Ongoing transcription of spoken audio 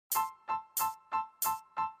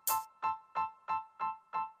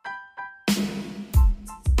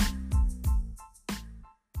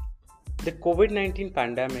The COVID 19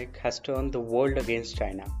 pandemic has turned the world against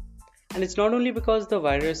China. And it's not only because the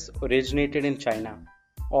virus originated in China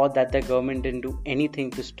or that the government didn't do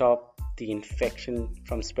anything to stop the infection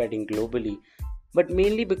from spreading globally, but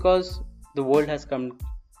mainly because the world has come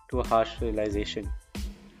to a harsh realization.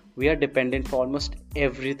 We are dependent for almost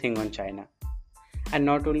everything on China. And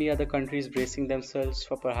not only are the countries bracing themselves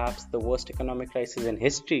for perhaps the worst economic crisis in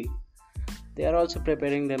history, they are also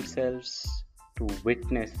preparing themselves to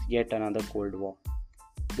witness yet another Cold War.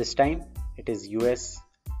 This time, it is US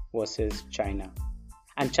versus China.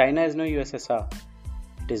 And China is no USSR,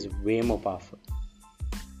 it is way more powerful.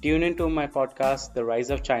 Tune into my podcast, The Rise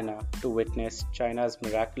of China, to witness China's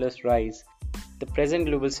miraculous rise, the present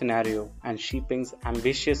global scenario, and Xi Jinping's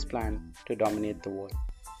ambitious plan to dominate the world.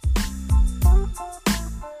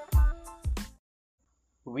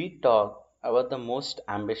 We talked about the most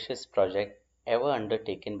ambitious project ever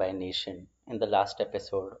undertaken by a nation in the last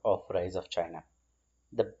episode of Rise of China,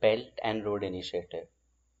 the Belt and Road Initiative,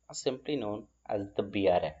 or simply known as the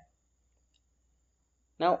BRI.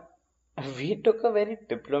 Now, we took a very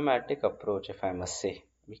diplomatic approach, if I must say.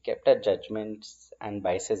 We kept our judgments and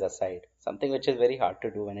biases aside, something which is very hard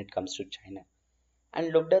to do when it comes to China,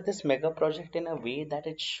 and looked at this mega project in a way that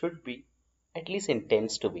it should be, at least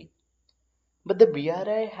intends to be. But the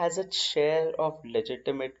BRI has its share of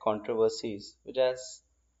legitimate controversies, which has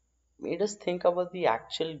made us think about the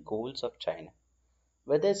actual goals of China,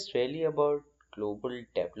 whether it's really about global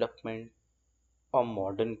development or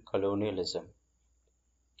modern colonialism.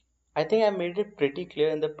 I think I made it pretty clear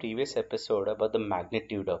in the previous episode about the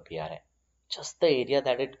magnitude of BRI. Just the area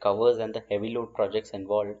that it covers and the heavy load projects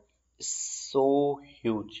involved is so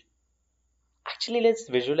huge. Actually, let's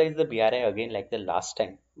visualize the BRI again like the last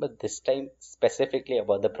time, but this time specifically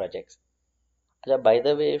about the projects. By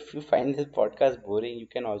the way, if you find this podcast boring, you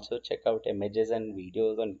can also check out images and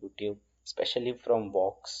videos on YouTube, especially from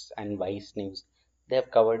Vox and Vice News. They have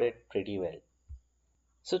covered it pretty well.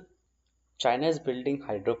 So, China is building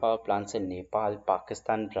hydropower plants in Nepal,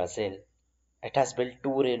 Pakistan, Brazil. It has built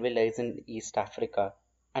two railway lines in East Africa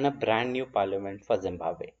and a brand new parliament for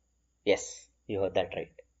Zimbabwe. Yes, you heard that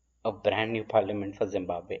right. A brand new parliament for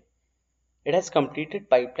Zimbabwe. It has completed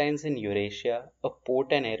pipelines in Eurasia, a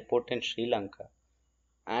port and airport in Sri Lanka,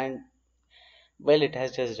 and well, it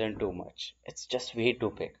has just done too much. It's just way too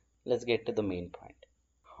big. Let's get to the main point.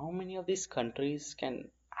 How many of these countries can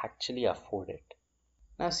actually afford it?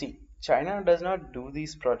 Now, see, China does not do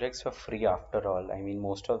these projects for free after all. I mean,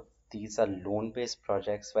 most of these are loan based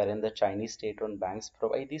projects wherein the Chinese state owned banks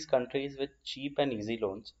provide these countries with cheap and easy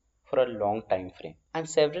loans for a long time frame. And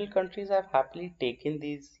several countries have happily taken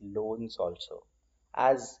these loans also,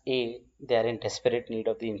 as A, they are in desperate need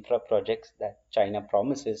of the infra projects that China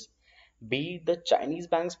promises. B, the Chinese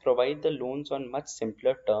banks provide the loans on much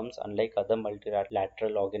simpler terms, unlike other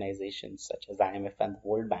multilateral organizations such as IMF and the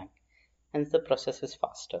World Bank. Hence, the process is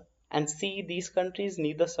faster. And C, these countries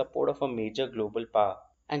need the support of a major global power,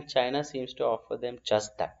 and China seems to offer them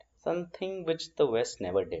just that, something which the West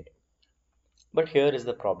never did. But here is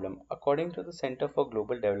the problem. According to the Center for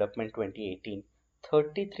Global Development 2018,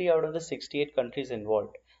 33 out of the 68 countries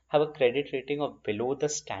involved have a credit rating of below the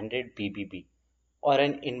standard BBB, or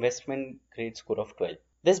an investment grade score of 12.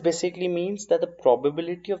 This basically means that the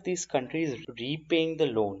probability of these countries repaying the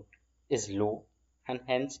loan is low and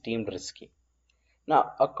hence deemed risky.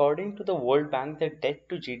 Now, according to the World Bank, the debt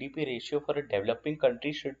to GDP ratio for a developing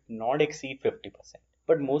country should not exceed 50%.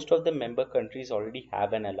 But most of the member countries already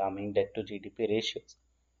have an alarming debt to GDP ratios,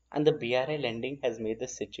 and the BRI lending has made the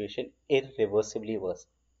situation irreversibly worse.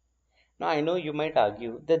 Now, I know you might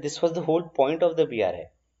argue that this was the whole point of the BRI,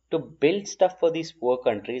 to build stuff for these poor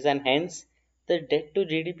countries, and hence the debt to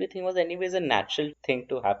GDP thing was, anyways, a natural thing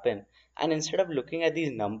to happen. And instead of looking at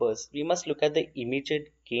these numbers, we must look at the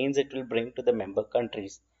immediate gains it will bring to the member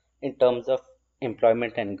countries in terms of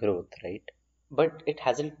employment and growth, right? But it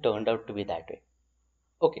hasn't turned out to be that way.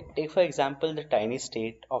 Okay, take for example the tiny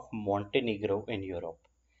state of Montenegro in Europe.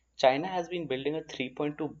 China has been building a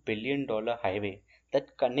 $3.2 billion highway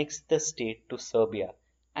that connects the state to Serbia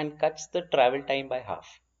and cuts the travel time by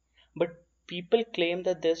half. But people claim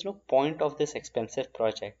that there's no point of this expensive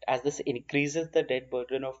project, as this increases the debt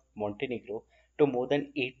burden of Montenegro to more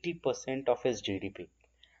than 80% of its GDP.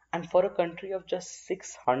 And for a country of just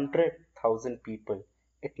 600,000 people,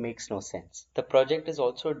 it makes no sense. The project is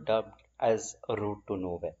also dubbed as a route to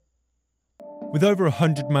nowhere. With over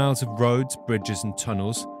 100 miles of roads, bridges and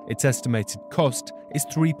tunnels, its estimated cost is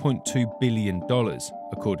 $3.2 billion,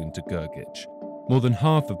 according to Gergich, more than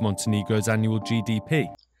half of Montenegro's annual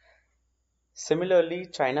GDP. Similarly,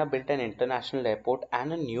 China built an international airport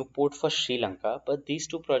and a new port for Sri Lanka, but these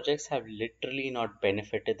two projects have literally not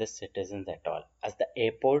benefited the citizens at all, as the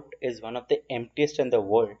airport is one of the emptiest in the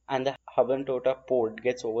world and the Hambantota port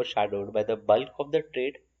gets overshadowed by the bulk of the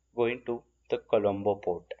trade going to the Colombo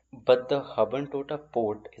port. But the Hambantota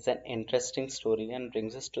port is an interesting story and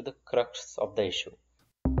brings us to the crux of the issue.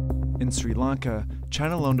 In Sri Lanka,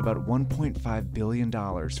 China loaned about $1.5 billion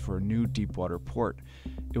for a new deepwater port.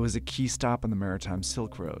 It was a key stop on the Maritime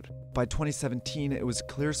Silk Road. By 2017, it was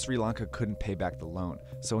clear Sri Lanka couldn't pay back the loan,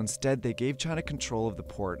 so instead they gave China control of the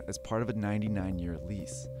port as part of a 99-year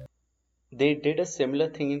lease. They did a similar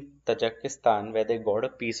thing in Tajikistan where they got a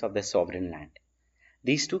piece of their sovereign land.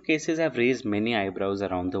 These two cases have raised many eyebrows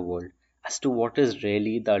around the world as to what is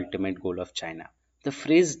really the ultimate goal of China. The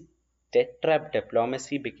phrase debt trap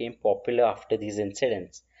diplomacy became popular after these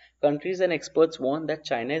incidents. Countries and experts warn that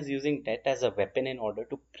China is using debt as a weapon in order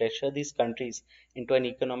to pressure these countries into an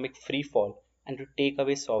economic free fall and to take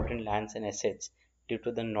away sovereign lands and assets due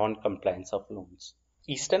to the non compliance of loans.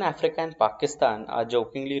 Eastern Africa and Pakistan are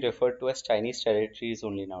jokingly referred to as Chinese territories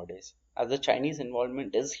only nowadays, as the Chinese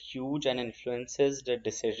involvement is huge and influences the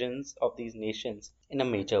decisions of these nations in a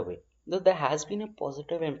major way. Though there has been a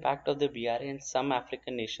positive impact of the BRI in some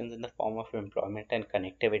African nations in the form of employment and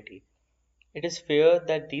connectivity, it is feared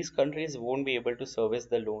that these countries won't be able to service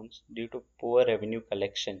the loans due to poor revenue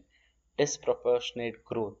collection, disproportionate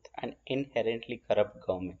growth, and inherently corrupt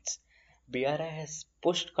governments. BRI has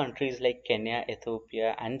pushed countries like Kenya,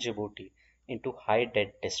 Ethiopia, and Djibouti into high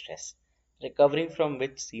debt distress, recovering from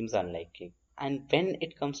which seems unlikely. And when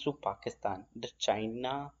it comes to Pakistan, the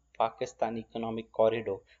China Pakistan Economic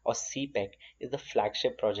Corridor or CPEC is the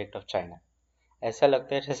flagship project of China. ऐसा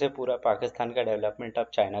लगता है जैसे पूरा पाकिस्तान का development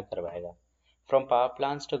अब China करवाएगा. From power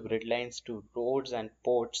plants to grid lines to roads and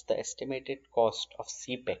ports, the estimated cost of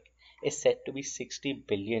CPEC is said to be 60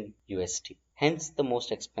 billion USD. Hence, the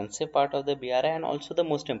most expensive part of the BRI and also the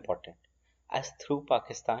most important, as through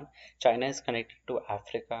Pakistan, China is connected to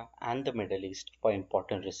Africa and the Middle East for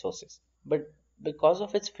important resources. But because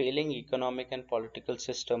of its failing economic and political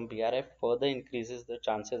system, BRI further increases the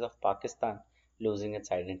chances of Pakistan losing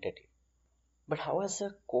its identity. But how has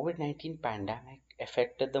the COVID 19 pandemic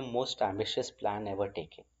affected the most ambitious plan ever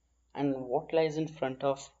taken? And what lies in front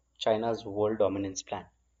of China's world dominance plan?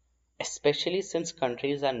 Especially since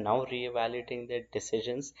countries are now re-evaluating their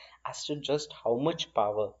decisions as to just how much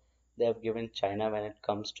power they have given China when it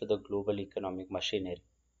comes to the global economic machinery.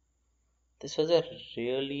 This was a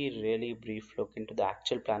really brief look into the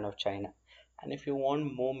actual plan of China. And if you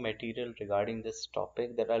want more material regarding this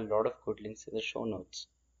topic, there are a lot of good links in the show notes.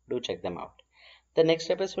 Do check them out. The next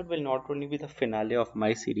episode will not only be the finale of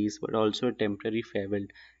my series but also a temporary farewell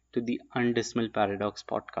to the Undismal Paradox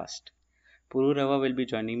podcast. Puru Rava will be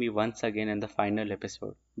joining me once again in the final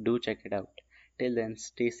episode. Do check it out. Till then,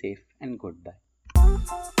 stay safe and goodbye.